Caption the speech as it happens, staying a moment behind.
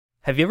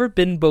Have you ever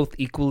been both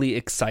equally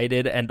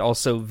excited and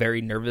also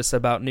very nervous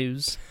about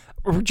news?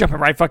 We're jumping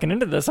right fucking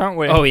into this, aren't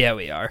we? Oh, yeah,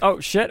 we are. Oh,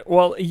 shit.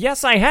 Well,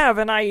 yes, I have,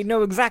 and I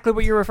know exactly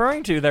what you're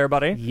referring to there,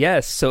 buddy.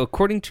 Yes, so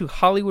according to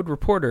Hollywood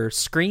Reporter,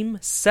 Scream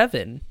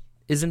 7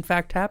 is in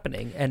fact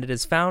happening, and it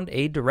has found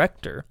a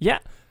director. Yeah.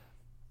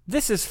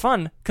 This is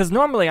fun, because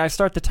normally I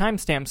start the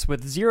timestamps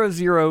with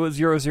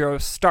 0000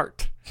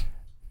 start,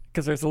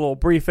 because there's a little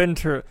brief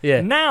intro.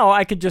 Yeah. Now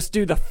I could just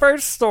do the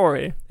first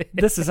story.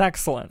 This is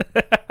excellent.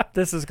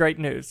 This is great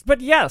news.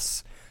 But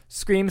yes,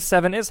 Scream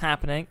 7 is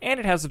happening, and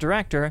it has a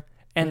director.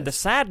 And the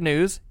sad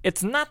news,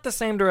 it's not the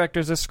same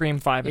directors as Scream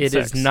 5 and 6. It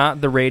is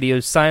not the Radio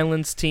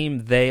Silence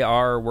team. They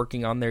are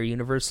working on their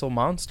Universal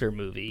Monster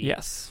movie.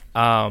 Yes.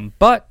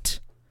 But,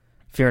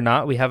 fear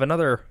not, we have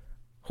another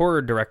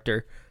horror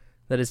director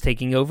that is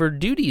taking over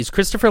duties.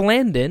 Christopher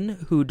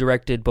Landon, who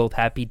directed both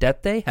Happy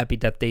Death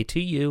Day 2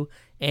 You,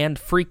 and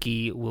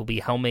Freaky, will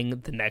be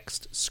helming the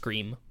next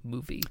Scream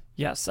movie.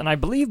 Yes, and I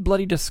believe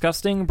Bloody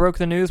Disgusting broke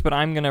the news, but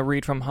I'm going to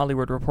read from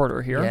Hollywood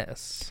Reporter here.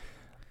 Yes.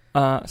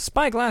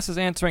 Spyglass is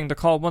answering the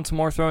call once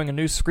more, throwing a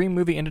new Scream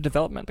movie into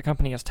development. The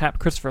company has tapped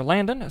Christopher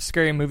Landon, a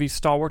scary movie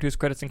stalwart whose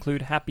credits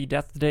include Happy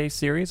Death Day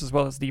series, as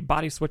well as the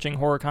body-switching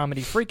horror comedy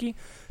Freaky,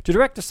 to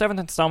direct the 7th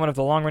installment of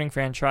the long-running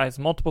franchise.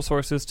 Multiple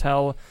sources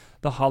tell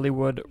the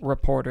Hollywood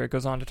Reporter. It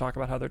goes on to talk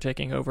about how they're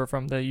taking over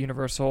from the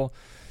Universal,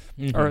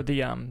 or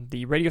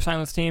the Radio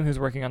Silence team, who's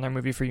working on their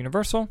movie for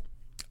Universal.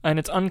 And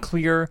it's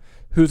unclear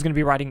who's going to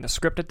be writing the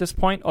script at this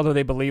point, although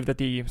they believe that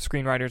the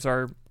screenwriters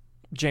are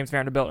James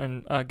Vanderbilt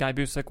and Guy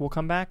Busick will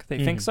come back.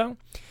 They think so.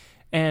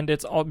 And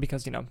it's all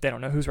because, they don't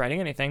know who's writing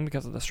anything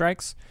because of the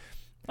strikes.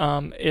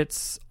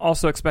 It's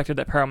also expected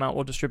that Paramount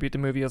will distribute the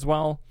movie as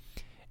well.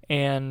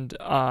 And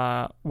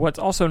what's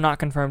also not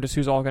confirmed is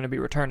who's all going to be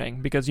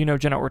returning, because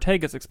Jenna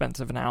Ortega's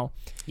expensive now.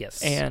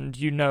 Yes. And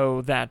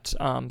that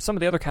some of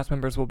the other cast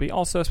members will be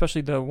also,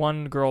 especially the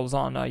one girl's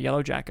on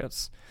Yellow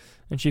Jackets,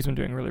 and she's been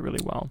doing really,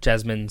 really well.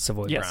 Jasmine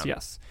Savoy Brown.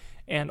 Yes.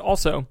 And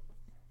also,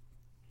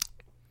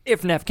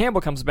 if Neve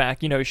Campbell comes back,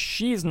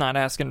 she's not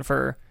asking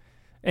for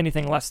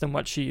anything less than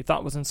what she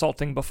thought was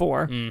insulting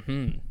before.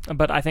 Mm-hmm.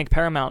 But I think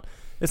Paramount,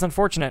 it's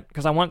unfortunate,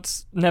 because I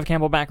want Neve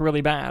Campbell back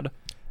really bad.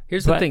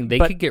 Here's the thing. They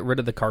could get rid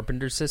of the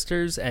Carpenter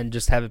sisters and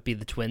just have it be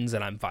the twins,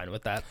 and I'm fine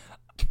with that.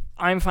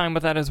 I'm fine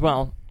with that as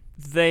well.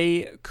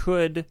 They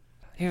could...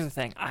 Here's the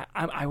thing.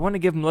 I want to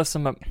give Melissa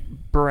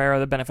Barrera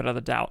the benefit of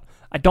the doubt.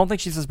 I don't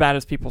think she's as bad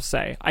as people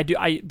say.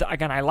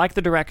 I like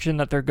the direction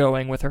that they're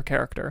going with her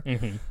character.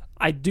 Mm-hmm.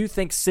 I do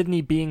think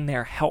Sydney being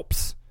there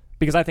helps,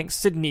 because I think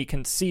Sydney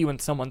can see when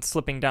someone's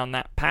slipping down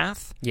that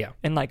path. Yeah.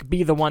 And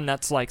be the one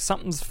that's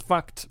something's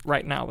fucked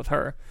right now with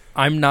her.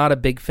 I'm not a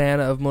big fan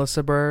of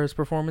Melissa Barrera's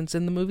performance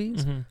in the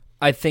movies. Mm-hmm.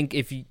 I think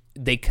if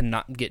they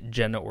cannot get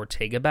Jenna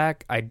Ortega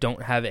back, I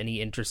don't have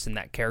any interest in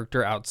that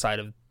character outside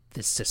of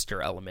the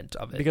sister element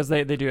of it. Because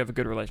they do have a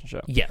good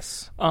relationship.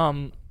 Yes.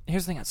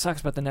 Here's the thing that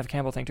sucks about the Neve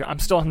Campbell thing, too. I'm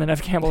still on the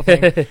Neve Campbell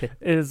thing.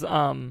 is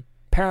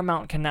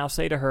Paramount can now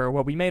say to her,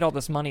 well, we made all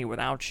this money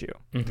without you.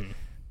 Mm-hmm.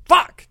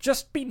 Fuck!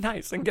 Just be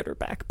nice and get her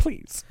back,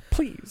 please.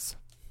 Please.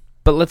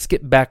 But let's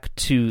get back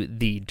to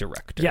the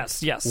director.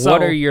 Yes.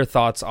 What are your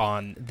thoughts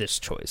on this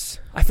choice?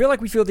 I feel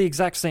like we feel the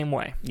exact same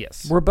way.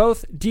 Yes. We're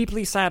both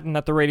deeply saddened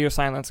that the Radio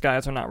Silence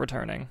guys are not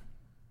returning.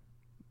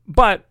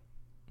 But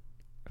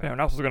no one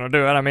else is going to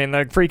do it. I mean,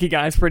 the Freaky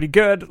guy's pretty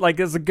good.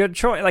 It's a good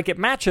choice. It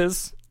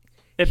matches.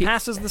 It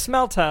passes the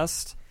smell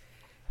test.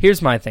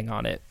 Here's my thing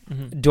on it.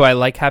 Mm-hmm. Do I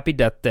like Happy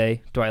Death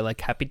Day? Do I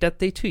like Happy Death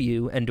Day 2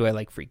 You? And do I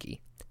like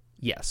Freaky?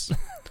 Yes.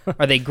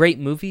 Are they great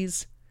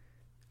movies?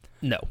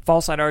 No.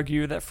 False, I'd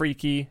argue that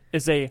Freaky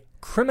is a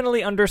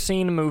criminally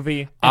underseen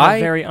movie and a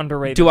very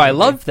underrated Do movie. I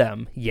love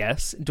them?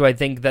 Yes. Do I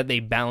think that they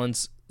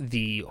balance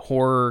the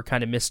horror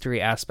kind of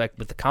mystery aspect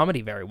with the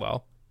comedy very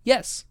well?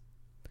 Yes.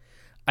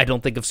 I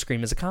don't think of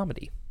Scream as a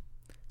comedy,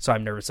 so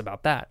I'm nervous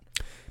about that.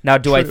 Now,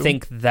 do I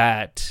think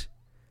that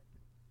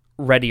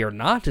Ready or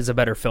Not is a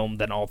better film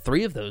than all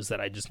three of those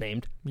that I just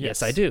named?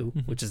 Yes, I do,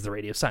 which is the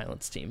Radio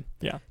Silence team.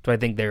 Yeah. Do I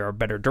think they are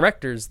better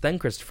directors than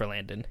Christopher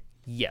Landon?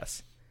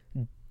 Yes.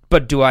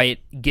 But do I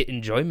get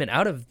enjoyment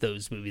out of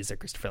those movies that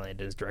Christopher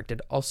Landon has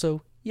directed?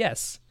 Also,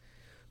 yes.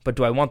 But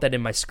do I want that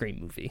in my Scream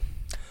movie?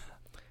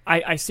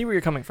 I see where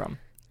you're coming from.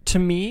 To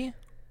me,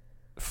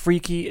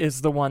 Freaky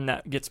is the one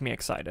that gets me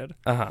excited.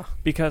 Uh-huh.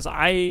 Because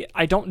I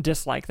don't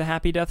dislike the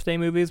Happy Death Day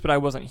movies, but I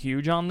wasn't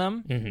huge on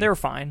them. Mm-hmm. They're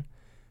fine.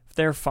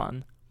 They're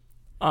fun.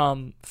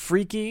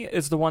 Freaky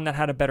is the one that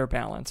had a better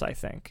balance, I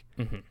think.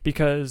 Mm-hmm.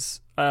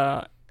 Because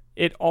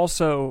it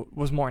also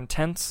was more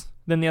intense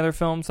than the other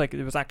films. It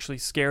was actually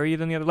scary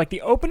than the other.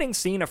 The opening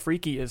scene of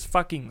Freaky is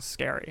fucking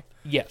scary.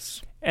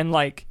 Yes. And,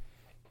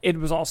 it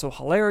was also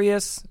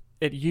hilarious.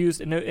 It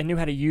knew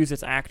how to use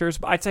its actors.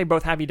 But I'd say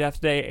both Happy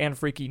Death Day and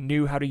Freaky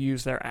knew how to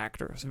use their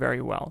actors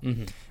very well,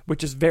 mm-hmm.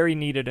 which is very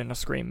needed in a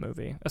Scream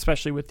movie,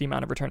 especially with the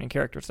amount of returning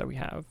characters that we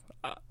have,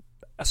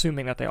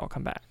 assuming that they all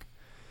come back.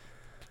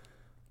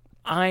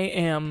 I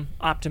am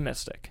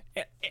optimistic.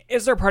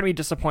 Is there a part of me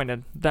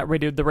disappointed that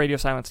the Radio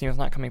Silence team is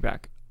not coming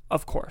back?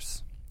 Of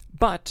course.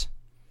 But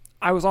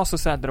I was also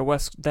sad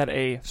that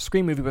a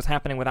Scream movie was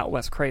happening without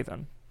Wes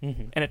Craven,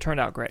 and it turned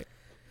out great.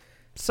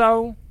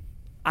 So,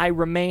 I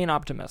remain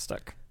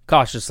optimistic.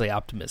 Cautiously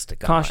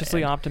optimistic.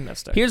 Cautiously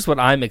optimistic. Here's what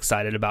I'm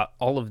excited about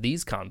all of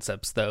these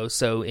concepts, though.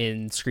 So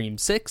in Scream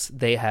 6,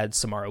 they had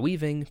Samara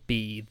Weaving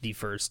be the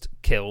first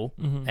kill,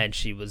 and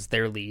she was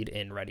their lead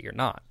in Ready or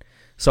Not.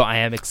 So I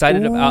am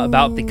excited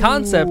about the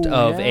concept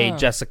of a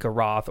Jessica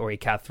Roth or a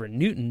Catherine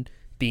Newton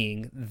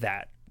being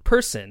that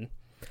person.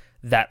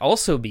 That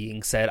also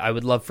being said, I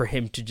would love for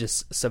him to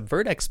just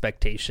subvert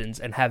expectations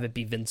and have it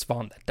be Vince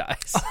Vaughn that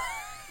dies.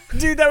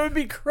 Dude, that would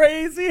be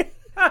crazy.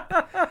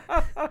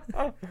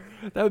 That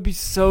would be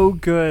so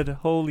good.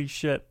 Holy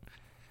shit.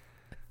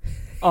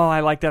 Oh, I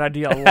like that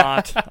idea a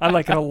lot. I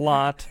like it a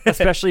lot.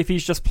 Especially if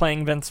he's just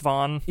playing Vince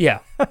Vaughn. Yeah.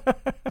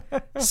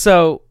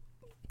 So,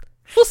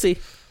 we'll see.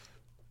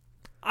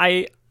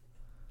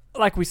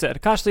 Like we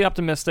said, cautiously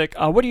optimistic.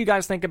 What do you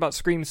guys think about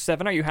Scream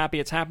 7? Are you happy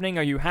it's happening?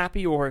 Are you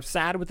happy or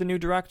sad with the new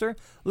director?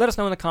 Let us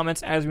know in the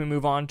comments as we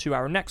move on to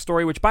our next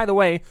story, which, by the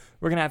way,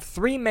 we're going to have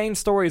 3 main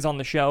stories on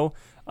the show.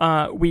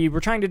 We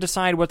were trying to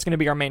decide what's going to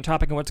be our main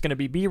topic and what's going to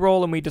be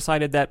B-roll, and we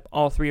decided that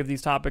all 3 of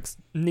these topics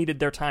needed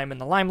their time in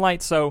the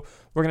limelight, so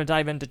we're going to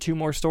dive into 2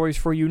 more stories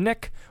for you.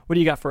 Nick, what do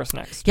you got for us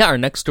next? Yeah, our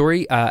next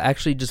story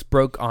actually just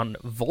broke on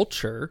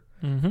Vulture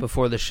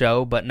before the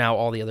show, but now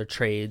all the other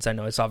trades. I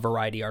know I saw a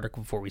Variety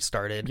article before we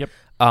started. Yep.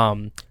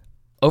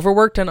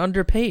 Overworked and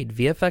underpaid.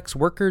 VFX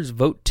workers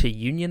vote to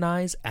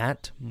unionize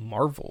at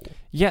Marvel.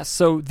 Yes,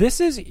 so this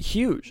is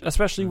huge,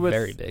 especially with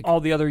Very big. all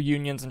the other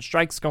unions and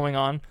strikes going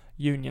on.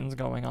 Unions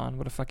going on.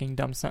 What a fucking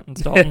dumb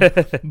sentence, Dalton.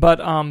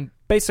 But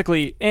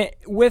basically,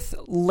 with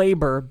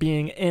labor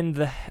being in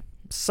the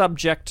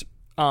subject,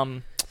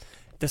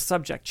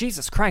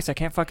 Jesus Christ, I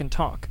can't fucking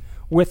talk.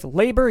 With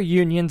labor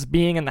unions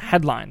being in the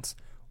headlines.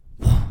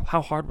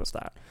 How hard was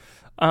that?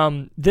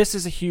 This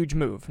is a huge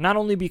move. Not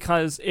only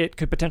because it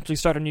could potentially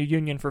start a new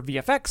union for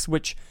VFX,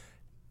 which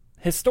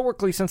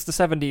historically since the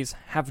 70s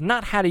have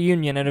not had a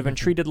union and have been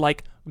treated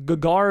like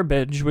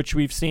garbage, which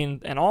we've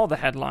seen in all the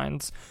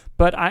headlines.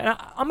 But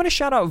I'm going to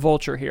shout out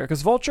Vulture here,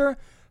 because Vulture,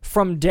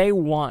 from day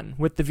one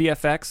with the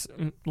VFX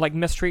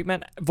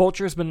mistreatment,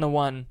 Vulture's been the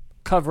one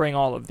covering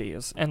all of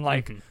these and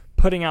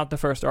putting out the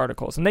first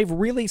articles. And they've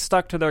really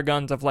stuck to their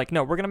guns of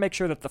no, we're going to make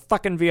sure that the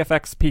fucking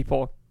VFX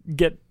people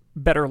get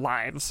better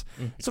lives.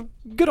 So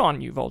good on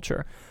you,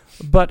 Vulture.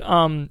 But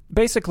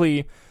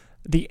basically,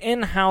 the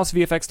in-house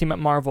VFX team at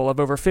Marvel of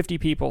over 50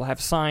 people have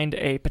signed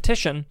a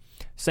petition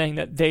saying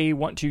that they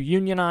want to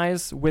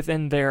unionize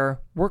within their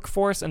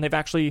workforce, and they've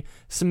actually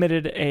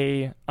submitted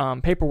a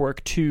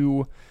paperwork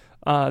to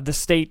the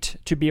state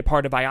to be a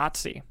part of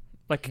IATSE,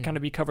 kind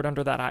of be covered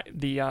under that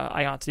the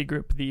IATSE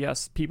group, the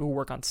people who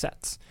work on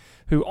sets,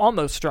 who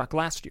almost struck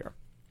last year.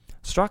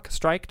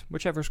 Striked,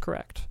 whichever's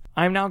correct.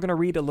 I'm now going to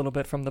read a little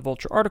bit from the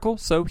Vulture article,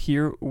 so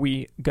here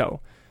we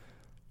go.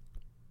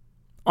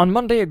 On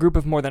Monday, a group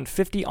of more than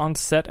 50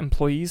 on-set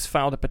employees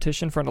filed a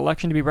petition for an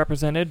election to be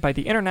represented by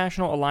the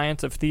International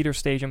Alliance of Theater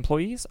Stage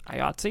Employees,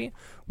 IATSE,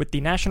 with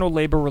the National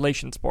Labor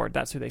Relations Board.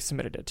 That's who they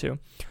submitted it to.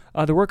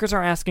 The workers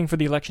are asking for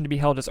the election to be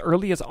held as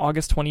early as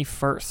August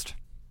 21st.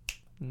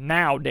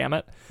 Now, damn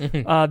it.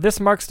 This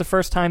marks the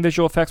first time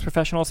visual effects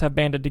professionals have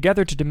banded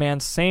together to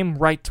demand same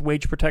rights,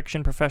 wage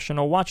protection,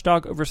 professional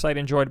watchdog oversight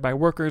enjoyed by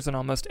workers in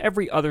almost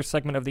every other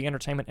segment of the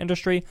entertainment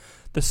industry.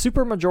 The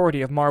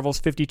supermajority of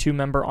Marvel's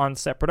 52-member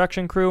on-set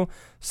production crew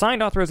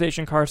signed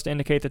authorization cards to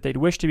indicate that they'd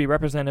wish to be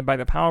represented by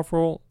the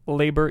powerful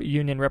labor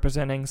union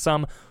representing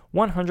some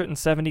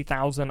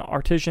 170,000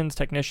 artisans,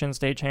 technicians,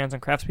 stagehands,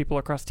 and craftspeople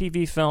across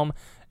TV, film,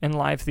 and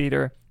live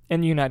theater in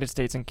the United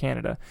States and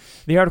Canada.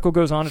 The article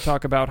goes on to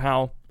talk about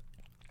how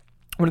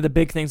one of the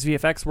big things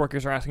VFX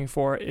workers are asking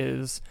for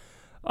is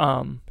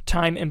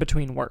time in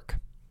between work.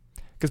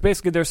 Because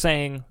basically they're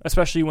saying,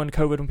 especially when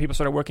people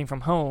started working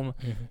from home,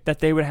 that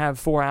they would have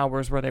 4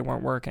 hours where they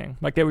weren't working.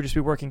 They would just be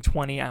working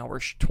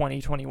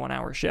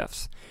 21-hour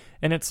shifts.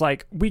 And it's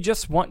we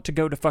just want to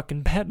go to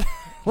fucking bed.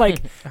 I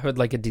would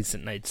like a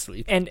decent night's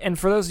sleep. And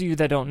for those of you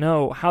that don't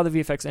know, how the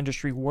VFX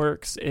industry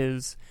works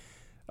is,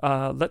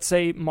 let's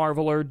say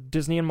Marvel or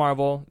Disney and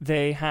Marvel,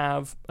 they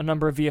have a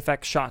number of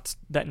VFX shots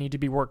that need to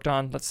be worked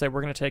on. Let's say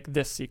we're going to take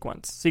this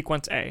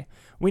sequence A.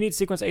 We need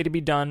sequence A to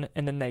be done,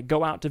 and then they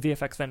go out to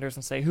VFX vendors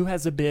and say, who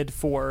has a bid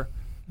for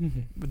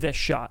this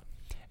shot?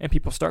 And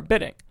people start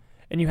bidding.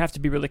 And you have to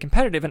be really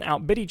competitive and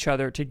outbid each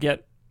other to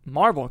get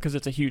Marvel, because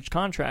it's a huge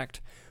contract.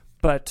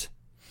 But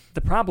the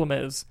problem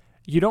is,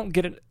 you don't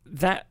get it.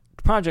 That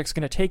project's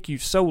going to take you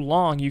so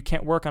long, you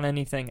can't work on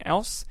anything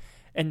else.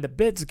 And the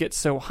bids get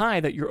so high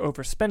that you're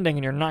overspending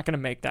and you're not going to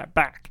make that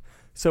back.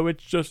 So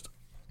it's just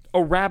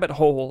a rabbit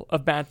hole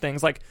of bad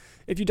things.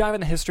 If you dive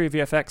in the history of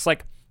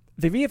VFX,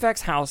 the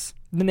VFX house,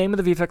 the name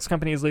of the VFX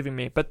company is leaving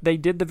me, but they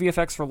did the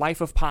VFX for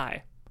Life of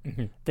Pi.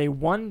 They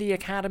won the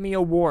Academy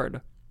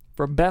Award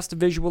for Best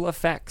Visual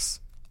Effects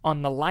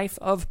on the Life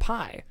of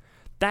Pi.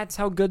 That's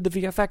how good the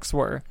VFX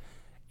were.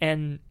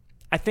 And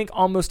I think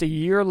almost a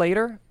year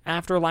later,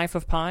 after Life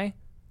of Pi,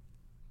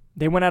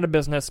 they went out of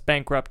business,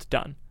 bankrupt,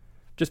 done.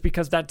 Just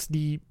because that's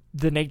the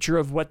the nature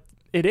of what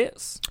it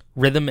is.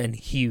 Rhythm and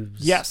Hues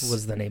Yes.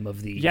 was the name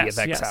of the Yes,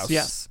 VFX yes, house.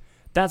 yes.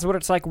 That's what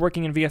it's like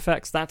working in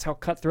VFX. That's how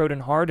cutthroat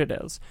and hard it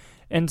is.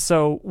 And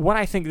so what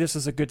I think this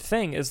is a good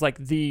thing is like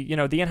the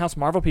in-house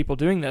Marvel people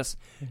doing this.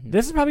 Mm-hmm.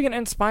 This is probably going to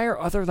inspire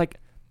other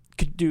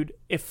dude,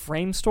 if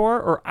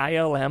Framestore or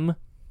ILM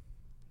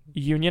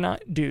union,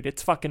 dude,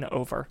 it's fucking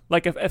over.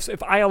 Like if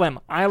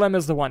ILM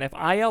is the one. If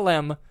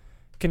ILM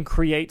can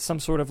create some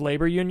sort of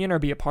labor union or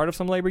be a part of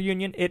some labor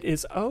union, it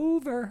is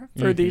over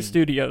for these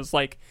studios.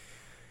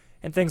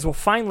 And things will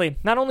finally,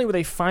 not only will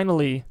they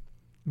finally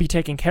be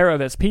taken care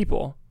of as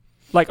people,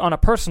 like on a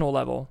personal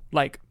level,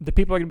 like the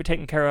people are going to be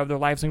taken care of, their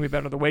lives are going to be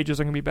better, the wages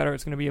are going to be better,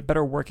 it's going to be a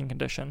better working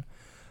condition.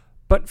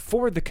 But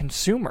for the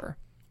consumer,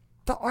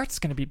 the art's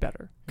going to be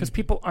better because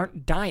people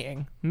aren't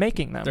dying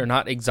making them. They're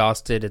not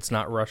exhausted. It's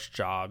not rush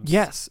jobs.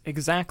 Yes,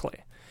 exactly.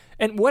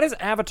 And what has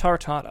Avatar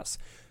taught us?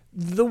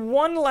 The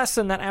one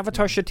lesson that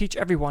Avatar should teach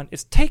everyone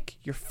is take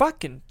your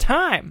fucking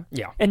time.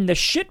 Yeah. And the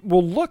shit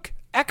will look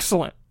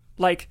excellent.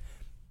 Like,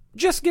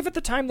 just give it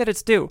the time that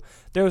it's due.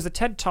 There was a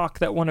TED Talk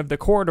that one of the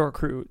Corridor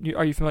crew,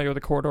 are you familiar with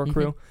the Corridor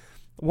crew?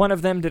 One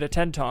of them did a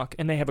TED Talk,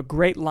 and they have a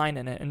great line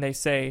in it, and they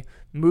say,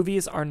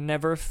 movies are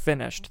never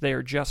finished, they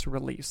are just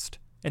released.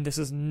 And this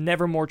is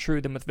never more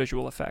true than with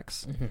visual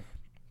effects.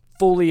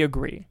 Fully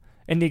agree.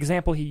 And the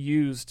example he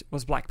used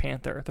was Black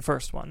Panther, the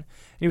first one. And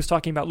he was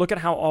talking about, look at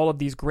how all of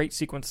these great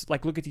sequences,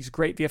 like look at these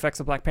great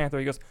VFX of Black Panther.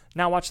 He goes,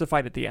 now watch the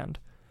fight at the end.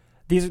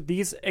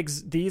 These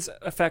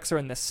effects are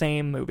in the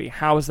same movie.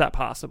 How is that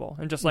possible?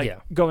 And just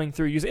going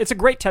through, it's a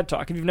great TED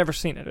Talk. If you've never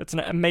seen it, it's an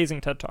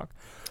amazing TED Talk.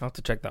 I'll have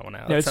to check that one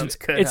out. Yeah, that sounds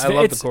good. I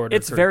love the Corridor.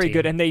 It's very team.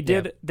 good, and they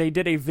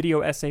did a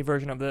video essay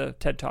version of the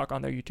TED Talk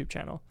on their YouTube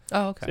channel.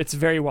 Oh, okay. It's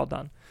very well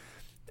done.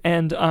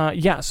 And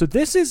so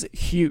this is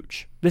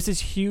huge. This is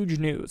huge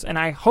news, and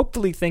I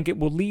hopefully think it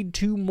will lead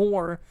to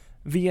more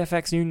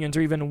VFX unions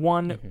or even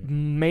one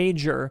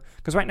major,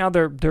 because right now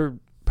they're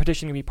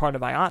petitioning to be part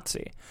of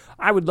IATSE.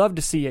 I would love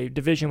to see a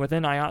division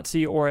within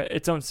IATSE or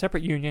its own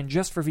separate union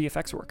just for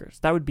VFX workers.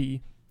 That'd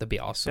be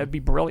awesome. That'd be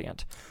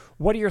brilliant.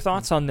 What are your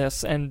thoughts on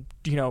this? And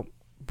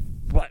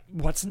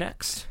what's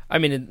next? I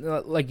mean,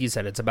 like you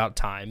said, it's about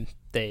time.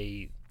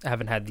 They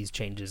haven't had these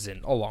changes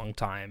in a long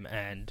time,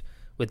 and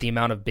with the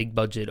amount of big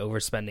budget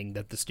overspending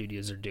that the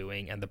studios are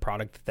doing and the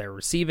product that they're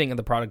receiving and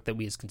the product that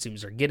we as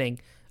consumers are getting,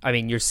 I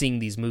mean, you're seeing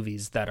these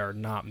movies that are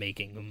not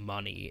making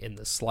money in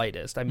the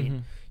slightest. I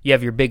mean, you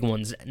have your big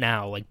ones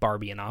now like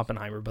Barbie and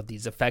Oppenheimer, but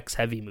these effects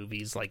heavy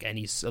movies like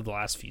any of the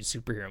last few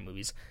superhero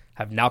movies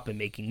have not been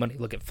making money.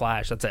 Look at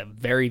Flash. That's a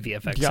very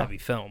VFX heavy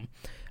film.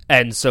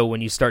 And so when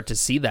you start to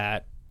see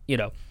that,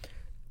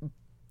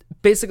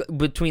 basically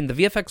between the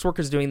VFX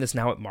workers doing this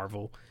now at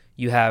Marvel,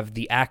 you have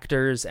the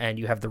actors and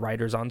you have the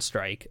writers on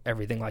strike,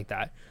 everything like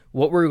that.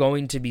 What we're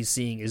going to be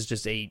seeing is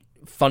just a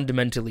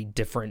fundamentally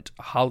different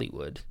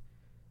Hollywood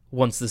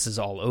once this is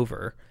all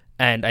over.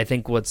 And I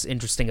think what's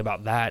interesting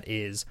about that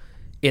is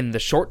in the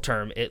short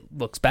term, it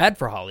looks bad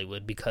for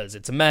Hollywood because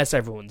it's a mess.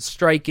 Everyone's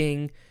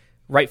striking,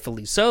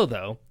 rightfully so,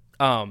 though.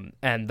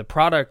 And the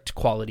product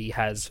quality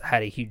has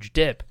had a huge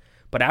dip.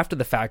 But after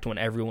the fact, when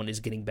everyone is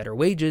getting better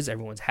wages,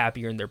 everyone's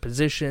happier in their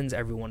positions,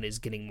 everyone is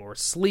getting more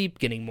sleep,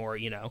 getting more,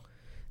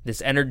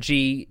 this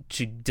energy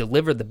to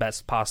deliver the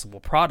best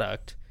possible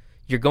product,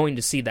 you're going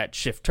to see that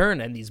shift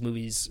turn, and these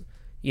movies,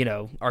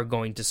 are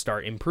going to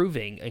start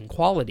improving in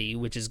quality,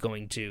 which is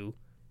going to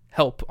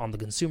help on the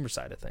consumer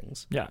side of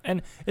things. Yeah,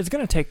 and it's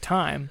going to take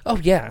time. Oh,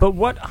 yeah. But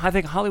what I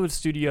think Hollywood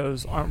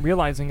studios aren't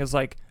realizing is,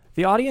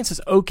 the audience is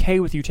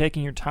okay with you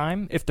taking your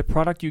time if the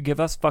product you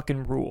give us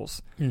fucking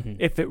rules.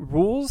 If it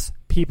rules,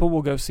 people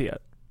will go see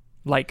it.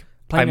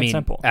 Plain and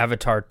simple.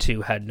 Avatar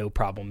 2 had no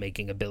problem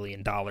making $1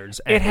 billion.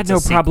 It had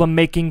no problem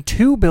making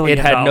 $2 billion.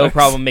 It had no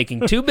problem making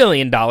 $2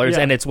 billion, Yeah.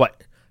 and it's,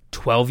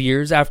 12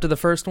 years after the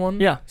first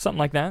one? Yeah, something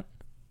like that.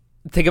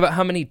 Think about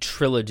how many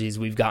trilogies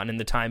we've gotten in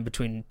the time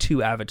between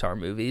two Avatar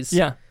movies.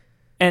 Yeah.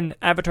 And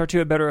Avatar 2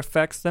 had better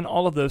effects than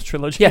all of those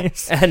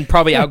trilogies. Yeah, and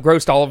probably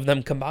outgrossed all of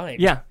them combined.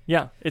 Yeah,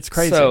 it's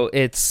crazy. So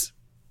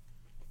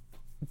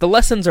the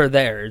lessons are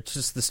there, it's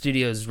just the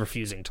studio's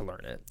refusing to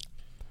learn it.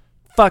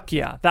 Fuck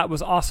yeah, that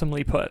was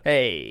awesomely put.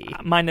 Hey.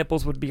 My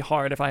nipples would be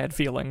hard if I had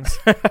feelings.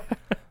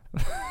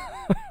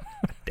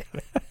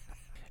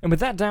 And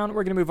with that down,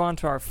 we're going to move on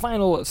to our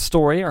final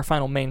story, our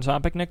final main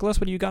topic. Nicholas,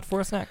 what do you got for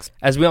us next?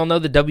 As we all know,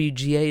 the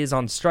WGA is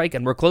on strike,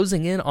 and we're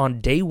closing in on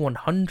day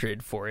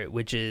 100 for it,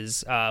 which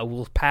is,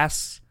 will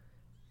pass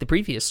the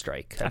previous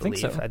strike, I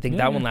believe. Think so. I think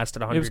that one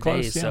lasted 100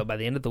 days, yeah. So by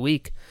the end of the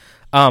week.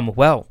 The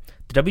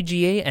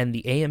WGA and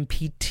the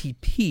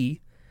AMPTP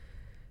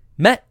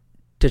met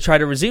to try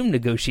to resume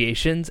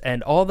negotiations,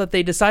 and all that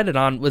they decided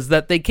on was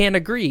that they can't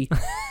agree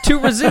to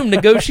resume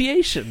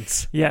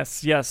negotiations.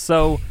 Yes.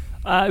 So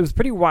it was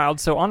pretty wild.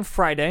 So on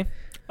Friday,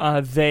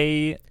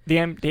 the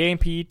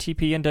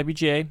AMPTP and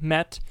WGA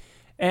met,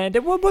 and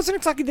it wasn't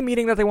exactly the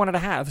meeting that they wanted to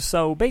have.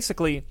 So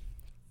basically,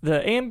 the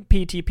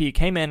AMPTP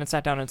came in and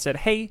sat down and said,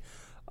 hey,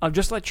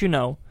 just to let you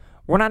know,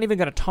 we're not even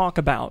going to talk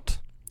about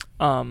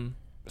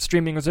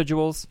streaming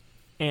residuals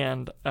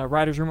and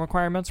writers' room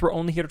requirements. We're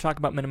only here to talk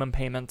about minimum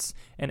payments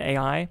and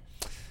AI.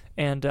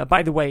 And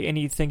by the way,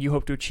 anything you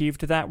hope to achieve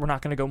to that, we're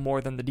not going to go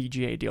more than the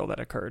DGA deal that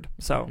occurred.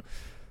 So,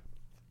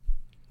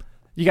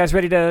 you guys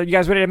ready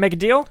to make a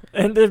deal?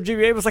 And the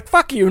WGA was like,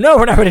 "Fuck you! No,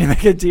 we're not ready to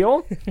make a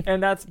deal."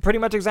 And that's pretty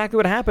much exactly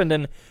what happened.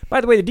 And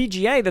by the way, the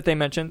DGA that they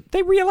mentioned,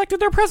 they reelected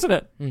their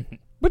president,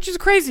 which is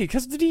crazy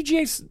because the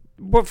DGA,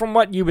 from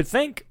what you would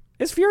think,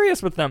 is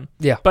furious with them.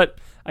 Yeah, but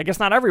I guess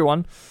not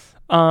everyone.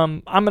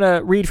 I'm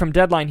gonna read from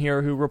Deadline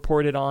here, who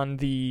reported on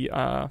the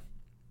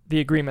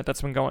agreement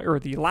that's been going, or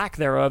the lack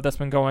thereof that's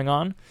been going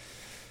on.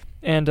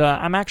 And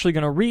I'm actually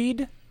going to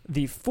read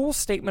the full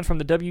statement from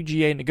the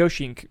WGA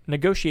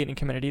negotiating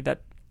committee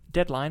that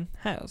Deadline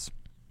has.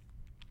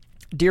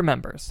 Dear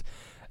members,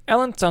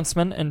 Ellen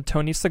Suntzman and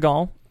Tony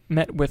Segal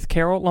met with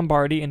Carol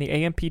Lombardi and the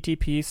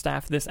AMPTP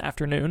staff this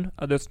afternoon.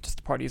 Those are just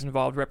the parties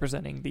involved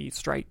representing the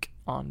strike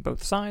on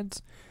both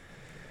sides.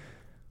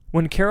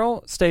 When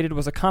Carol stated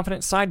was a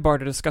confident sidebar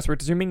to discuss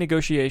resuming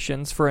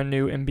negotiations for a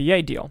new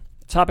MBA deal.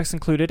 Topics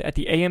included, at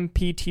the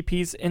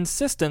AMPTP's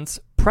insistence,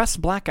 press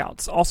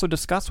blackouts. Also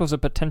discussed was a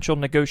potential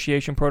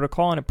negotiation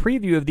protocol and a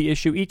preview of the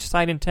issue each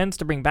side intends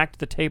to bring back to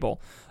the table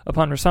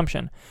upon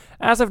resumption.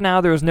 As of now,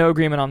 there is no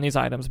agreement on these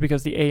items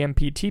because the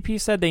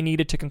AMPTP said they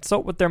needed to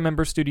consult with their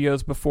member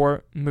studios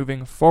before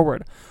moving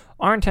forward.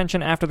 Our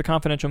intention after the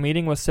confidential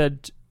meeting was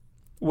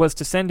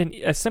to send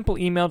a simple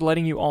email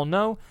letting you all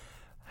know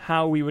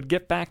how we would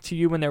get back to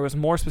you when there was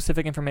more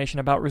specific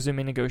information about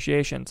resuming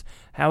negotiations.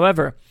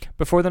 However,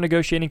 before the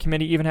negotiating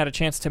committee even had a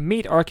chance to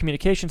meet, our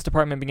communications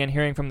department began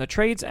hearing from the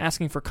trades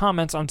asking for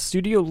comments on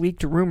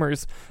studio-leaked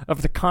rumors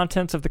of the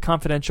contents of the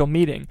confidential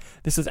meeting.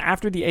 This is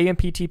after the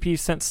AMPTP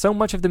sent so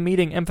much of the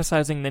meeting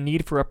emphasizing the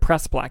need for a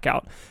press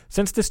blackout.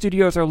 Since the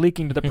studios are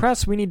leaking to the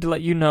press, we need to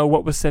let you know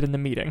what was said in the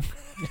meeting.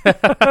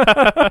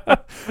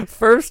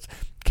 First,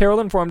 Carol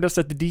informed us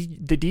that the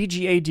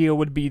DGA deal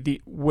would be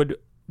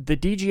the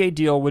DGA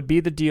deal would be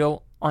the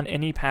deal on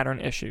any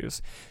pattern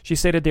issues. She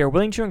stated they are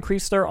willing to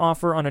increase their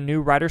offer on a new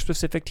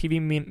writer-specific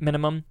TV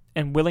minimum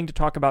and willing to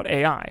talk about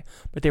AI,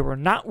 but they were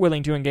not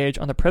willing to engage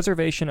on the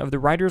preservation of the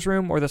writer's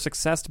room or the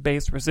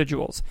success-based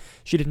residuals.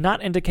 She did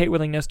not indicate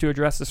willingness to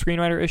address the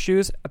screenwriter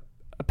issues,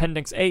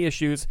 Appendix A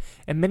issues,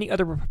 and many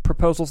other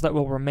proposals that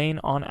will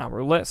remain on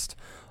our list.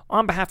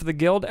 On behalf of the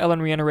Guild,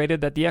 Ellen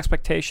reiterated that the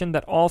expectation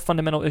that all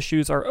fundamental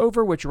issues are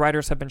over which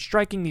writers have been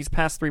striking these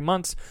past 3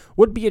 months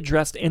would be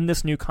addressed in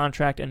this new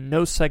contract and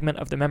no segment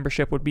of the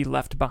membership would be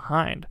left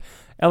behind.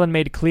 Ellen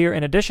made clear,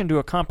 in addition to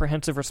a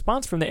comprehensive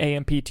response from the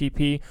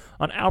AMPTP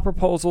on our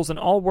proposals in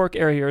all work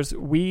areas,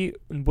 we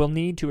will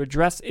need to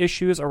address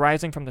issues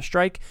arising from the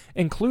strike,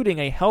 including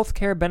a health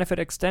care benefit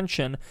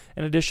extension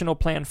and additional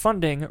planned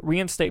funding,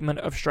 reinstatement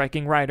of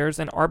striking writers,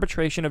 and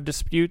arbitration of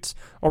disputes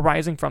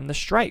arising from the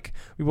strike.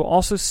 We will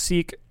also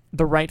seek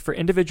the right for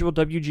individual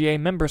WGA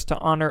members to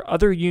honor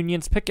other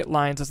unions' picket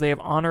lines as they have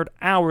honored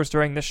ours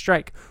during this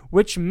strike,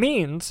 which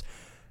means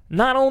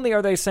not only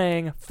are they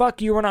saying,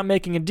 fuck you, we're not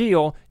making a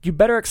deal, you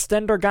better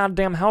extend our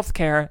goddamn health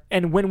care,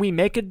 and when we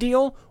make a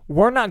deal,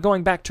 we're not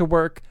going back to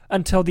work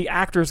until the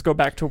actors go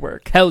back to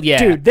work. Hell yeah.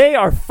 Dude, they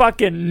are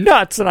fucking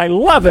nuts, and I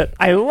love it.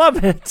 I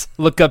love it.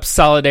 Look up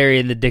solidarity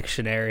in the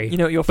dictionary. You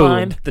know what you'll Boom.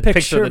 find? The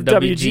picture of the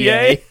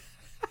WGA.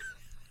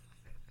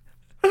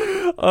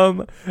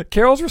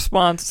 Carol's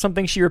response,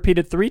 something she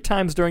repeated 3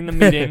 times during the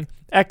meeting,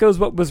 echoes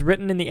what was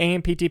written in the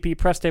AMPTP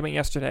press statement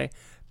yesterday.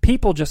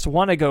 People just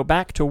want to go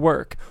back to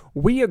work.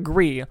 We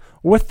agree,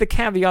 with the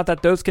caveat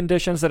that those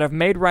conditions that have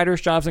made writers'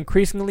 jobs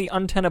increasingly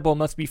untenable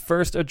must be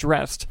first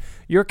addressed.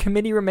 Your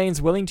committee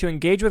remains willing to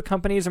engage with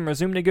companies and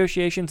resume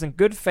negotiations in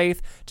good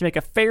faith to make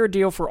a fair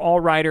deal for all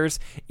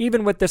writers,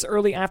 even with this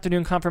early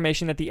afternoon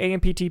confirmation that the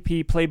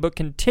AMPTP playbook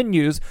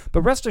continues,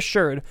 but rest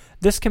assured,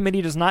 this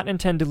committee does not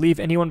intend to leave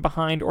anyone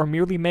behind or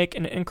merely make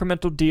an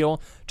incremental deal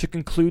to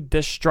conclude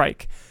this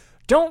strike.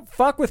 Don't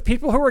fuck with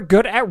people who are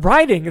good at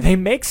writing. They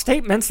make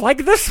statements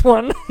like this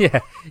one. Yeah.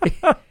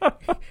 You're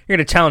going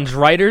to challenge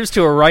writers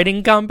to a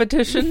writing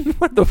competition?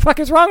 What the fuck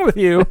is wrong with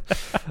you?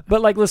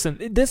 But, like, listen,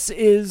 this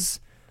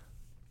is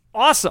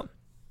awesome.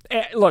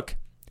 Look,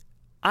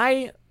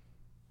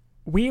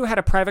 we had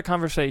a private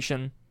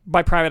conversation.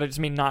 By private, I just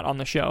mean not on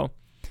the show.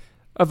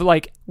 Of,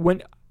 like,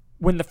 when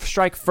the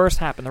strike first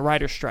happened, the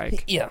writer's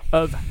strike. Yeah.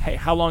 Of, hey,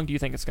 how long do you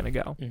think it's going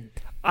to go?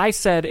 I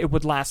said it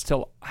would last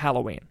till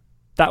Halloween.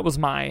 That was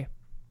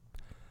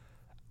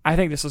I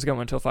think this is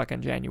going until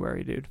fucking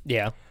January, dude.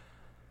 Yeah.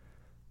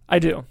 I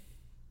do.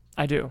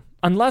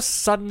 Unless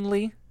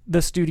suddenly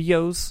the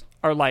studios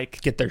are like...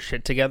 Get their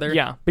shit together?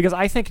 Yeah. Because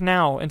I think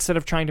now, instead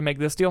of trying to make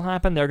this deal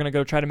happen, they're going to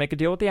go try to make a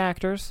deal with the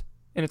actors,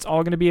 and it's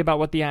all going to be about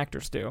what the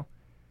actors do.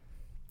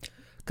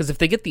 Because if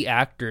they get the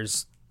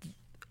actors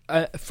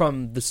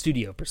from the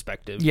studio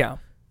perspective... Yeah.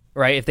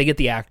 Right? If they get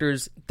the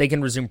actors, they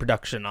can resume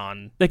production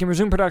on... They can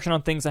resume production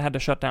on things that had to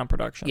shut down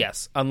production.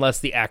 Yes, unless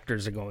the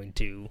actors are going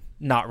to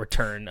not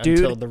return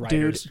until the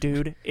writers...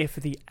 Dude, if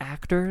the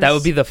actors... That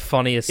would be the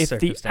funniest If the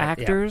circumstance.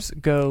 actors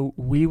go,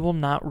 we will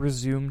not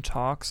resume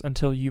talks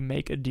until you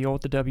make a deal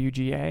with the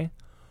WGA...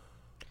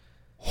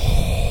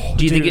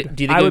 Do you Dude,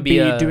 think it I would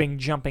be doing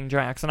jumping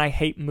jacks, and I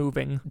hate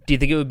moving. Do you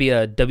think it would be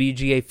a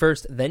WGA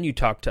first, then you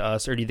talk to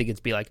us, or do you think it's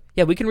be like,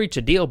 yeah, we can reach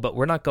a deal, but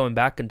we're not going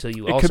back until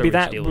you It also could be reach a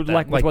that, deal with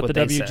like them, what the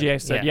they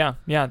WGA said.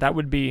 Yeah, that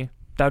would be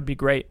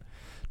great,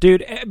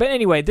 dude. But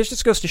anyway, this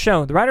just goes to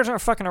show the writers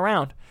aren't fucking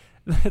around.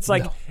 It's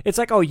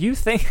like oh, you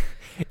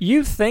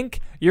think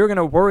you're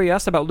gonna worry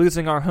us about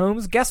losing our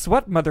homes? Guess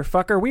what,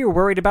 motherfucker? We were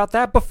worried about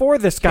that before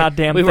this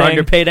goddamn we thing. were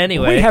underpaid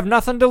anyway. We have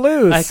nothing to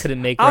lose. I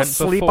couldn't make I'll rent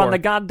sleep before. on the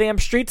goddamn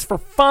streets for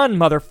fun,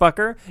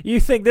 motherfucker. You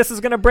think this is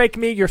gonna break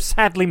me? You're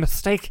sadly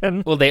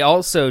mistaken. Well, they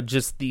also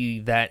just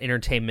that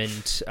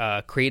entertainment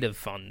creative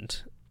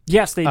fund.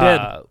 Yes, they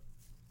did.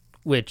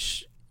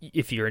 Which,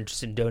 if you're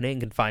interested in donating,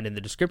 can find in the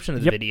description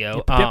of the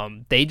video.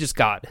 Yep. They just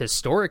got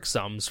historic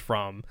sums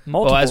from,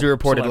 Multiple as we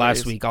reported last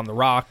celebrities. week on The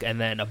Rock, and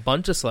then a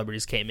bunch of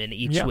celebrities came in,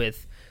 each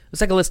with, it's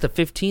like a list of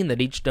 15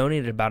 that each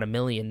donated about $1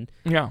 million.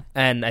 Yeah.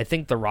 And I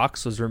think The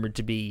Rock's was rumored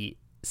to be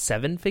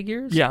 7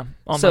 figures. Yeah,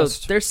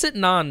 almost. So they're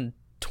sitting on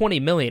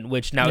 $20 million,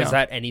 which now is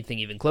that anything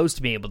even close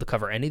to being able to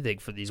cover anything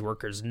for these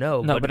workers?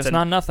 No, but it's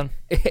not nothing.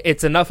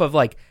 It's enough of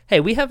like, hey,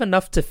 we have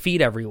enough to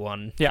feed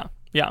everyone. Yeah.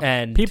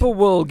 And people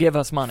will give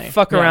us money.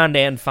 Fuck around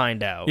and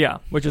find out. Yeah,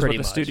 which is what the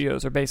much.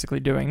 studios are basically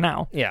doing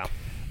now. Yeah.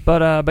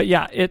 But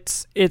yeah,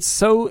 it's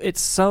so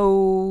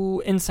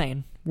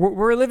insane.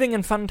 We're living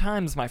in fun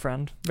times, my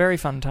friend. Very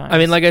fun times. I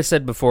mean, like I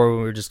said before when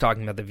we were just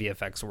talking about the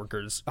VFX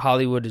workers,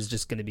 Hollywood is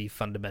just going to be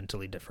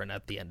fundamentally different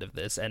at the end of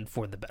this, and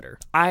for the better.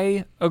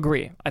 I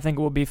agree. I think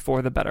it will be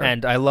for the better.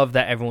 And I love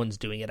that everyone's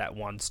doing it at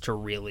once to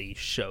really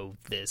show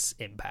this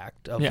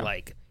impact of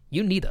like,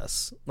 you need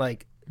us.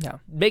 Like,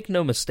 make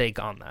no mistake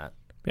on that.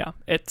 Yeah,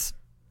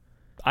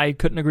 I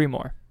couldn't agree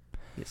more.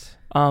 Yes.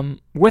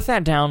 With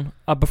that down,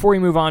 before we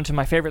move on to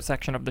my favorite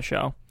section of the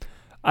show,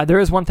 there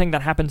is one thing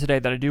that happened today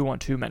that I do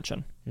want to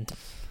mention.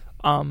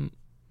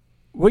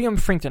 William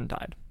Friedkin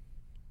died.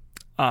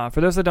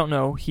 For those that don't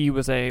know, he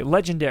was a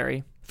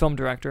legendary film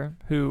director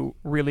who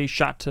really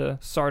shot to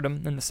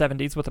stardom in the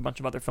 70s with a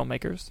bunch of other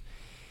filmmakers.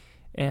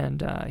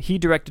 And he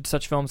directed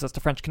such films as The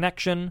French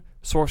Connection,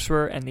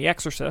 Sorcerer, and The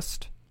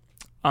Exorcist.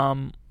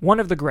 One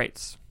of the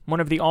greats. One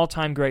of the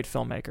all-time great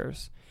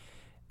filmmakers.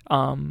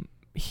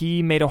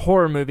 He made a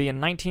horror movie in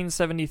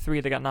 1973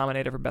 that got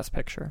nominated for Best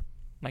Picture.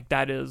 Like,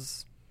 that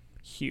is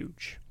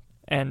huge.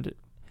 And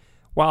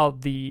while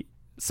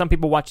some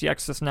people watch The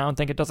Exorcist now and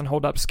think it doesn't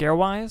hold up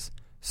scare-wise,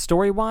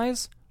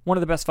 story-wise, one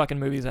of the best fucking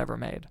movies ever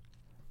made.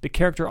 The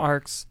character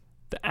arcs,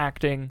 the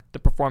acting, the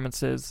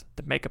performances,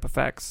 the makeup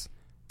effects.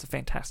 It's a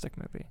fantastic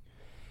movie.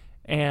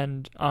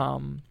 And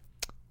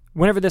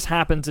whenever this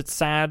happens, it's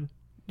sad.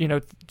 You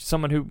know,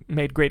 someone who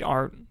made great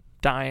art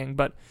dying,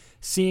 but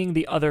seeing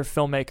the other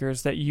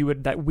filmmakers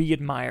that we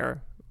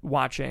admire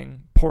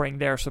watching, pouring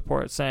their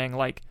support, saying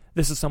like,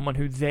 this is someone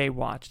who they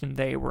watched and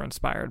they were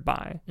inspired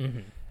by.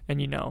 Mm-hmm.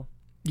 And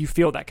you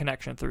feel that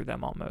connection through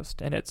them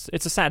almost. And it's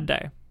a sad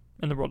day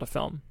in the world of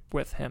film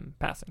with him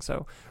passing.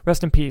 So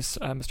rest in peace,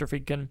 Mr.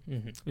 Friedkin.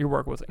 Mm-hmm. Your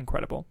work was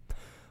incredible.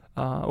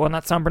 Well, on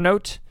that somber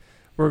note,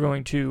 we're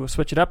going to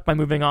switch it up by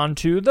moving on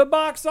to the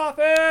box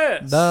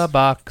office. The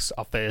box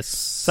office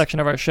section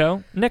of our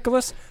show.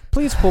 Nicholas,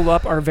 please pull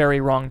up our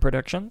very wrong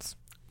predictions.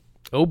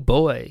 Oh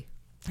boy.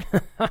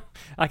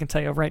 I can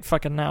tell you right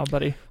fucking now,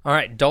 buddy. All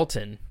right,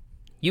 Dalton,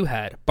 you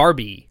had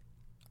Barbie,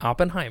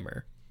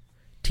 Oppenheimer,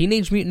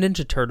 Teenage Mutant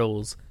Ninja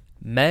Turtles,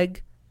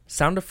 Meg,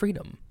 Sound of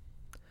Freedom.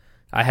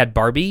 I had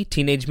Barbie,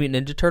 Teenage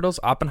Mutant Ninja Turtles,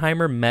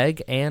 Oppenheimer,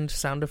 Meg, and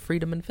Sound of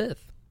Freedom in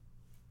fifth.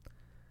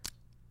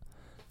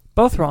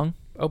 Both wrong.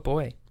 Oh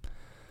boy.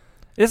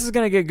 This is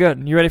going to get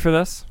good. You ready for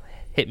this?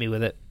 Hit me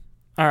with it.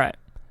 All right.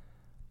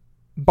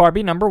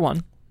 Barbie number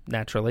 1.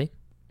 Naturally.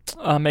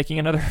 Making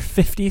another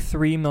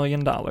 $53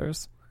 million.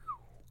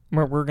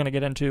 We're going to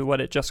get into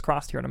what it just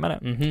crossed here in a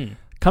minute. Mm-hmm.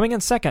 Coming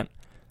in second,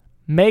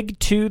 Meg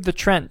 2 The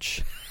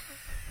Trench.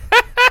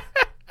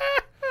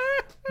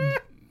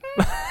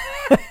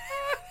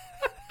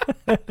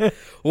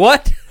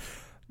 What?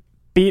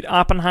 Beat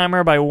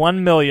Oppenheimer by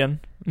 $1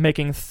 million,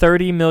 making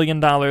 $30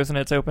 million in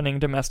its opening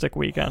domestic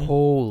weekend.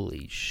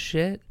 Holy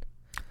shit.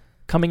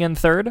 Coming in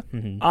third,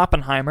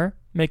 Oppenheimer,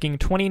 making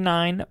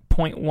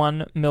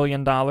 $29.1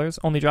 million,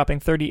 only dropping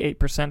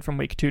 38% from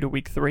week 2 to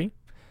week 3.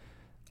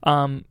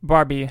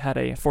 Barbie had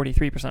a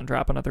 43%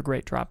 drop, another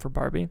great drop for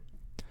Barbie.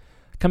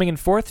 Coming in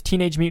fourth,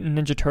 Teenage Mutant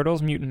Ninja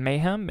Turtles Mutant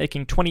Mayhem,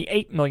 making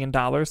 $28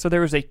 million. So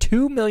there was a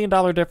 $2 million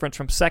difference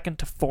from second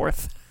to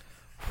fourth.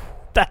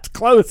 That's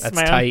close, man.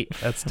 That's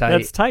tight.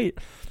 That's tight.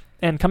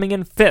 And coming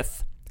in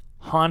fifth,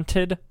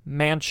 Haunted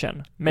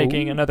Mansion,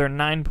 making another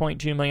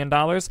 $9.2 million.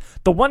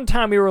 The one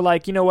time we were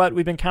like, you know what,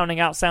 we've been counting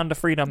out Sound of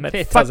Freedom.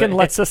 It fucking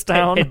lets us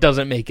down. It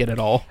doesn't make it at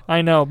all.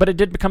 I know, but it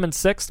did come in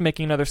sixth,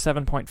 making another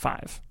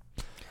 7.5.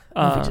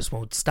 Movie just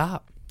won't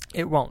stop.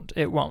 It won't.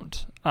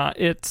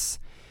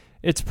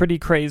 It's pretty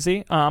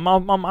crazy. I'm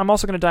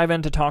also going to dive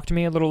into Talk to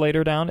Me a little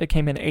later down. It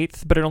came in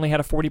 8th, but it only had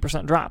a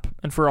 40% drop.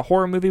 And for a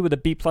horror movie with a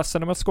B+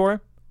 cinema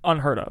score,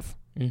 unheard of.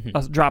 Mm-hmm.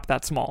 A drop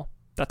that small.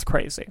 That's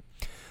crazy.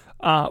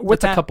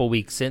 That's a couple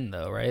weeks in,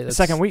 though, right? The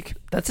second week.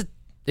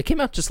 It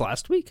came out just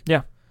last week?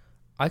 Yeah.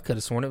 I could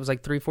have sworn it was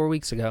like 3-4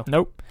 weeks ago.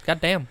 Nope.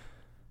 God damn.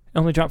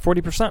 Only dropped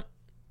 40%.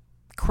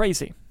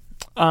 Crazy.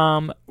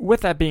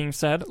 With that being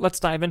said, let's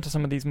dive into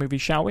some of these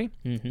movies, shall we?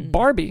 Mm-hmm.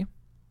 Barbie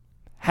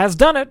has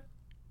done it.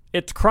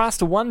 It's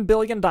crossed $1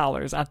 billion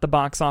at the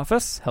box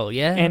office. Hell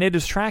yeah. And it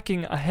is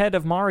tracking ahead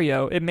of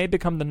Mario. It may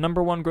become the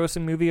 #1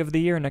 grossing movie of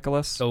the year,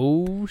 Nicholas.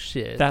 Oh,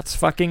 shit. That's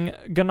fucking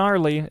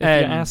gnarly, if you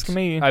ask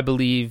me. I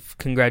believe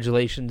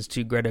congratulations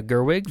to Greta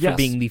Gerwig for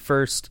being the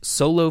first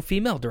solo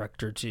female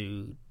director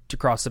to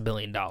cross $1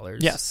 billion.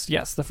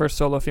 Yes, the first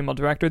solo female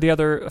director. The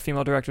other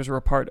female directors were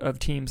a part of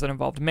teams that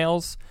involved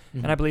males,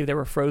 and I believe they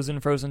were Frozen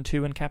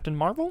 2, and Captain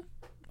Marvel,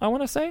 I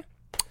want to say.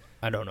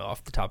 I don't know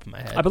off the top of my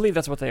head. I believe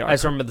that's what they are. I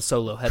just remember the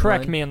solo headline.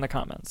 Correct me in the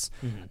comments.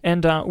 Mm-hmm.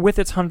 And with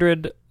its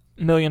 $100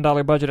 million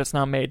budget, it's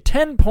now made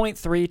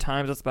 10.3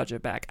 times its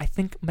budget back. I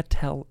think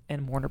Mattel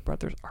and Warner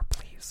Brothers are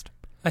pleased.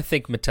 I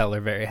think Mattel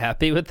are very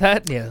happy with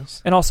that,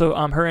 yes. And also,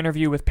 her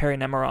interview with Perry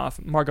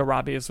Nemiroff, Margot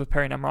Robbie's with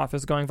Perry Nemiroff,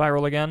 is going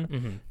viral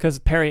again. Because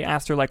Perry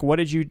asked her, like, how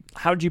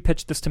did you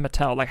pitch this to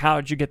Mattel? Like, how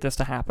did you get this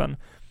to happen?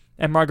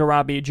 And Margot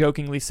Robbie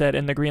jokingly said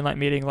in the Greenlight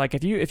meeting, like,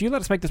 if you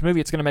let us make this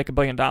movie, it's going to make $1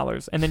 billion.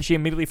 And then she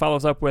immediately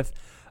follows up with,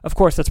 of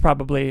course, that's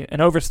probably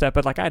an overstep,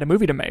 but, like, I had a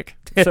movie to make.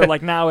 So,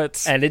 like, now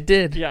it's... And it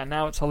did. Yeah,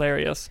 now it's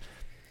hilarious.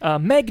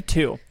 Meg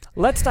 2.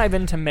 Let's dive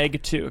into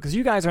Meg 2, because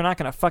you guys are not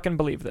going to fucking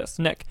believe this.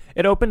 Nick,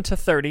 it opened to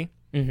 30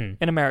 in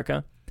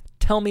America.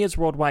 Tell me its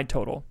worldwide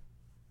total.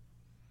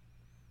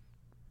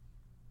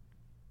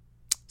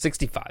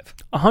 65.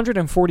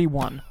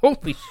 141.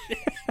 Holy shit.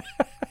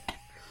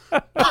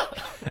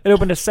 It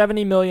opened to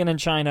 70 million in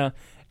China,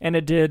 and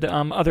it did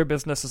other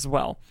business as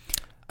well.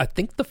 I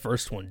think the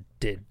first one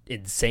did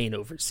insane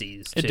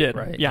overseas, too, it did,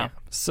 right? Yeah.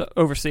 So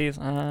overseas.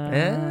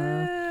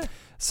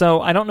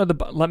 So I don't know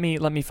let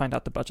me find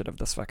out the budget of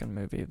this fucking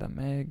movie. The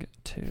Meg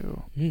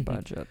 2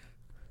 budget.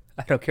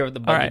 I don't care what the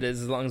budget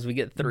is as long as we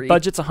get 3.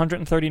 Budget's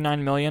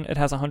 139 million. It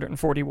has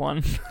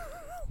 141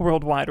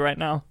 worldwide right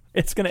now.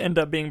 It's going to end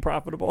up being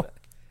profitable.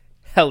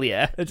 Hell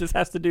yeah. It just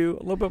has to do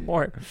a little bit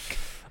more.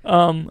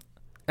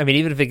 I mean,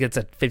 even if it gets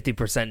a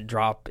 50%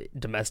 drop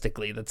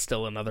domestically, that's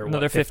still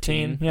another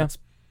 15. Yeah. That's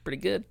pretty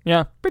good.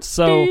 Yeah.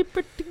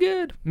 Pretty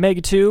good.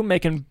 Meg 2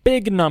 making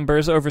big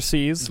numbers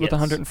overseas with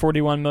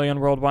 141 million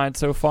worldwide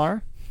so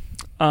far.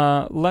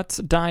 Let's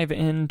dive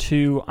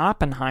into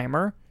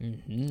Oppenheimer.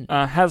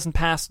 Hasn't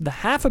passed the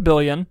 $500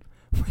 million,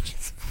 which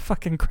is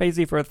fucking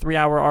crazy for a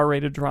 3-hour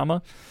R-rated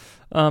drama.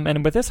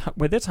 And with its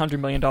 $100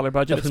 million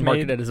budget, it was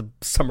marketed as a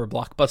summer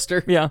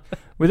blockbuster. Yeah,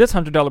 with its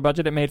 $100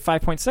 budget, it made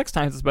 5.6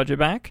 times its budget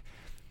back,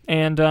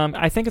 and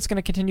I think it's going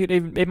to continue.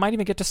 It might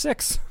even get to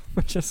 6,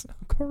 which is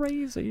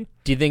crazy.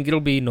 Do you think it'll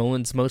be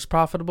Nolan's most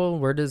profitable?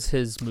 Where does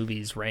his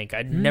movies rank?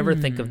 I'd never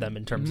think of them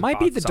in terms of might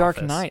box be The Dark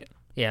office. Knight.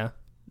 Yeah.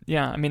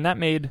 I mean that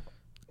made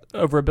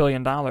over $1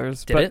 billion.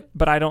 Did it?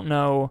 But I don't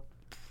know.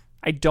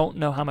 I don't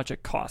know how much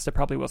it cost. It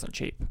probably wasn't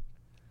cheap.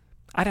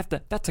 I'd have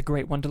to. That's a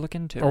great one to look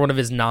into. Or one of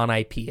his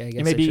non-IP, I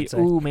guess. Maybe. I should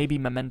say. Maybe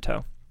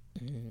Memento,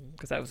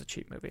 because that was a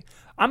cheap movie.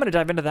 I'm going to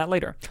dive into that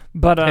later.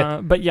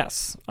 But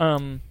yes.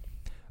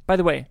 By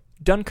the way,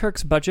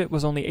 Dunkirk's budget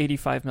was only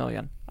 $85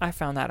 million. I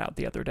found that out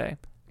the other day.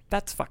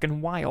 That's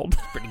fucking wild.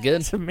 Pretty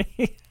good to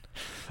me.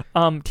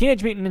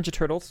 Teenage Mutant Ninja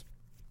Turtles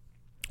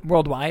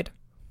worldwide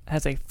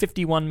has a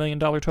 $51 million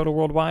total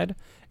worldwide.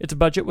 Its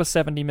budget was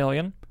 $70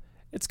 million.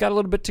 It's got a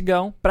little bit to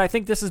go, but I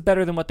think this is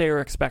better than what they were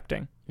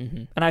expecting.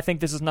 And I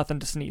think this is nothing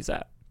to sneeze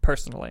at,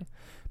 personally.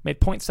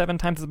 Made 0.7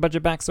 times the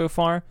budget back so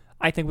far.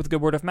 I think with good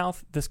word of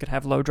mouth, this could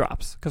have low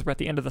drops, because we're at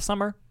the end of the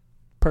summer.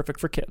 Perfect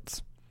for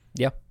kids.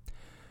 Yeah.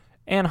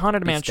 And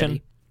Haunted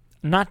Mansion,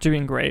 not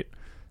doing great.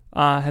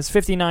 Has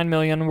 59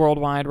 million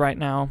worldwide right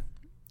now,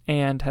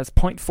 and has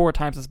 0.4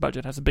 times its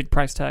budget. Has a big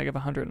price tag of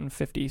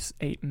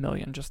 158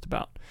 million, just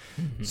about.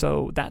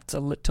 So that's a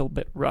little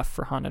bit rough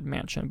for Haunted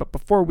Mansion. But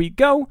before we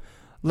go,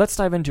 let's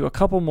dive into a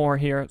couple more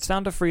here.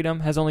 Sound of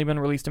Freedom has only been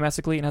released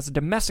domestically and has a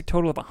domestic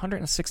total of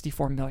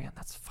 164 million.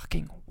 That's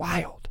fucking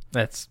wild.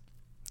 It's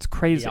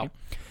crazy. Yep.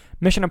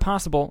 Mission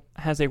Impossible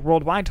has a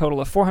worldwide total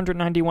of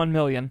 491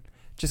 million.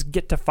 Just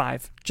get to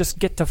 5.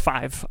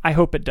 I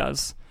hope it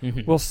does.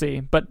 We'll see.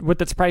 But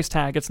with its price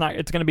tag, it's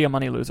going to be a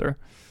money loser.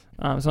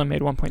 It's only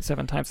made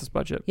 1.7 times its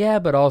budget. Yeah,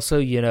 but also,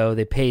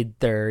 they paid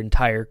their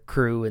entire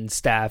crew and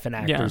staff and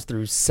actors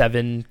through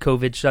 7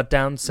 COVID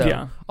shutdowns.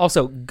 So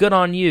also, good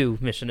on you,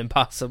 Mission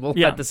Impossible,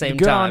 at the same time.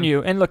 Good on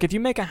you. And look, if you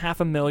make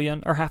 $500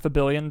 million,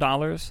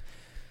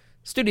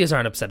 studios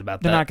aren't upset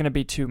about that. They're not going to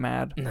be too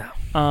mad. No.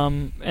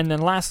 And then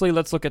lastly,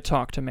 let's look at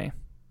Talk to Me.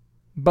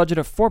 Budget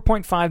of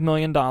 $4.5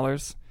 million.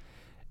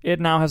 It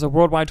now has a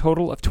worldwide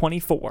total of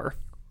 24.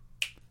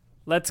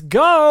 Let's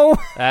go.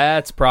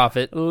 That's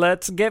profit.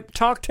 Let's get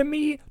Talk to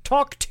Me.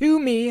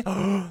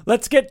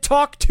 Let's get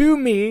Talk to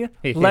Me.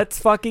 Let's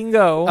fucking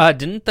go.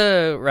 Didn't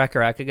the Raka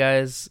Raka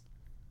guys,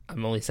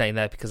 I'm only saying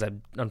that because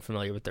I'm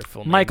unfamiliar with their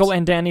full names. Michael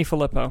and Danny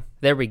Filippo.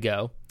 There we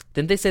go.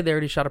 Didn't they say they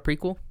already shot a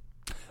prequel?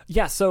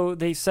 Yeah, so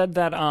they said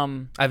that I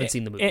haven't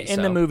seen the movie.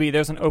 In the movie,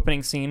 there's an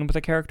opening scene with a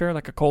character,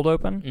 like a cold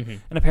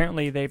open, and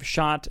apparently they've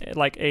shot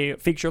like a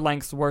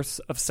feature-length worth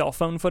of cell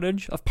phone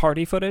footage, of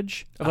party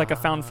footage, of like a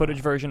found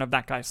footage version of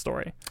that guy's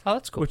story. Oh,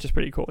 that's cool. Which is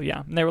pretty cool,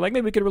 yeah. And they were like,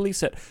 maybe we could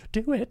release it.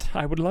 Do it.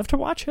 I would love to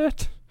watch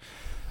it.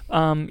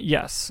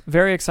 Yes,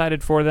 very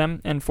excited for them.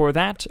 And for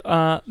that,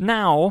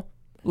 now,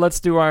 let's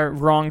do our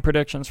wrong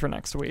predictions for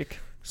next week.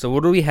 So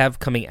what do we have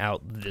coming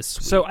out this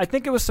week? So I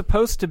think it was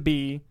supposed to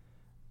be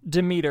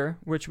Demeter,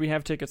 which we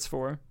have tickets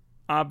for,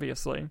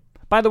 obviously.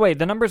 By the way,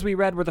 the numbers we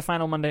read were the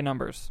final Monday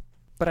numbers.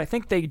 But I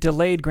think they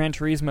delayed Gran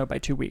Turismo by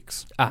 2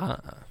 weeks.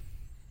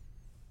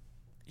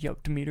 Yo,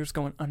 Demeter's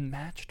going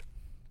unmatched.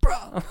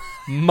 Bro.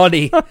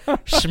 Money.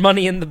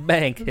 Shmoney in the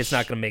bank. It's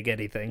not going to make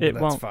anything. It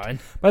That's won't. fine.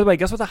 By the way,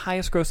 guess what the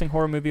highest grossing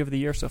horror movie of the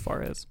year so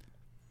far is?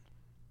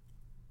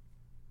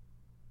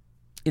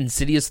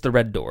 Insidious The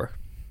Red Door.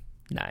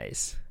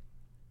 Nice.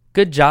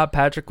 Good job,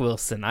 Patrick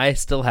Wilson. I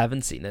still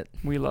haven't seen it.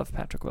 We love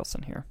Patrick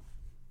Wilson here.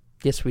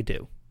 Yes, we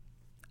do.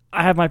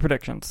 I have my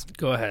predictions.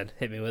 Go ahead.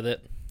 Hit me with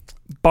it.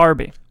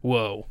 Barbie.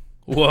 Whoa.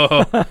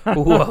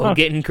 Whoa.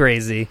 Getting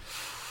crazy.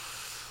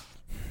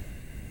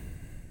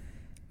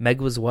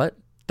 Meg was what?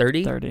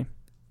 30? 30. I'm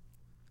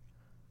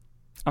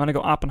going to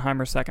go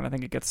Oppenheimer second. I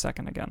think it gets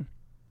second again.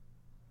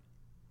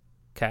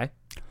 Okay.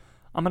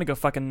 I'm going to go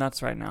fucking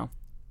nuts right now.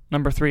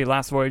 Number 3,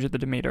 Last Voyage of the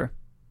Demeter.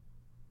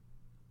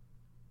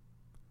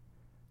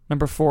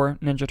 Number 4,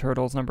 Ninja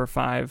Turtles. Number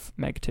 5,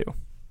 Meg 2. God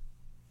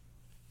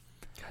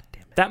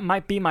damn it. That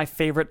might be my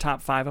favorite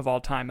top 5 of all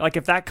time. Like,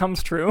 if that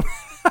comes true.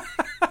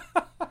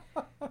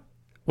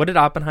 What did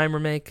Oppenheimer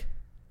make?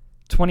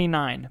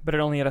 29, but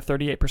it only had a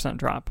 38%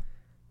 drop.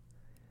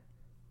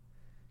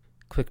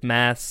 Quick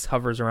maths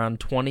hovers around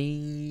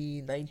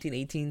 20, 19,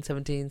 18,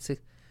 17,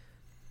 16.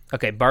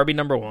 Okay, Barbie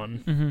number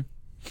 1. Mm-hmm.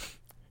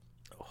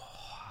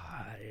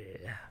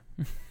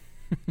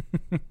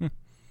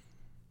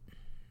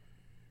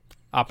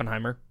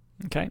 Oppenheimer.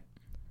 Okay.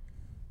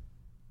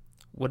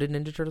 What did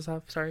Ninja Turtles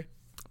have? Sorry.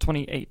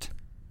 28.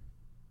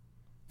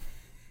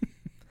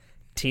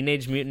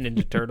 Teenage Mutant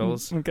Ninja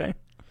Turtles. Okay.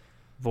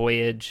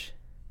 Voyage.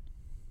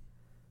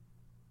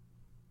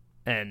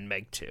 And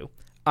Meg 2.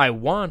 I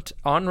want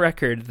on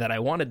record that I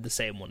wanted the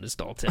same one as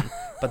Dalton,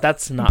 but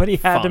that's not But he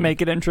had fun. to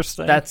make it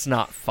interesting. That's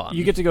not fun.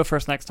 You get to go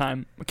first next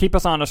time. Keep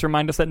us honest.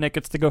 Remind us that Nick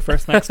gets to go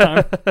first next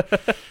time.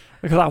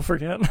 Because I'll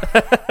forget.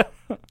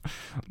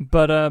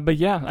 But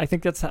yeah, I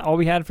think that's all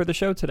we had for the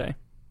show today.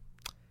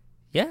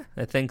 Yeah,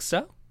 I think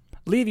so.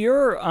 Leave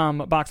your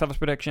box office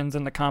predictions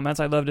in the comments.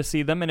 I'd love to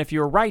see them. And if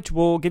you're right,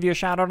 we'll give you a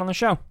shout out on the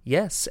show.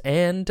 Yes,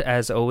 and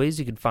as always,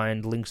 you can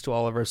find links to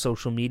all of our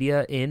social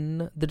media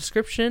in the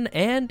description.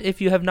 And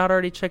if you have not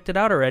already checked it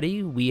out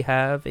already, we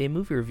have a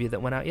movie review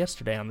that went out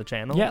yesterday on the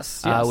channel.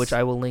 Yes. Which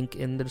I will link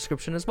in the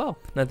description as well.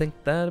 And I think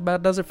that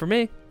about does it for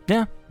me.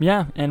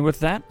 Yeah. And with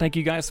that, thank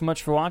you guys so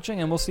much for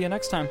watching, and we'll see you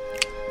next time.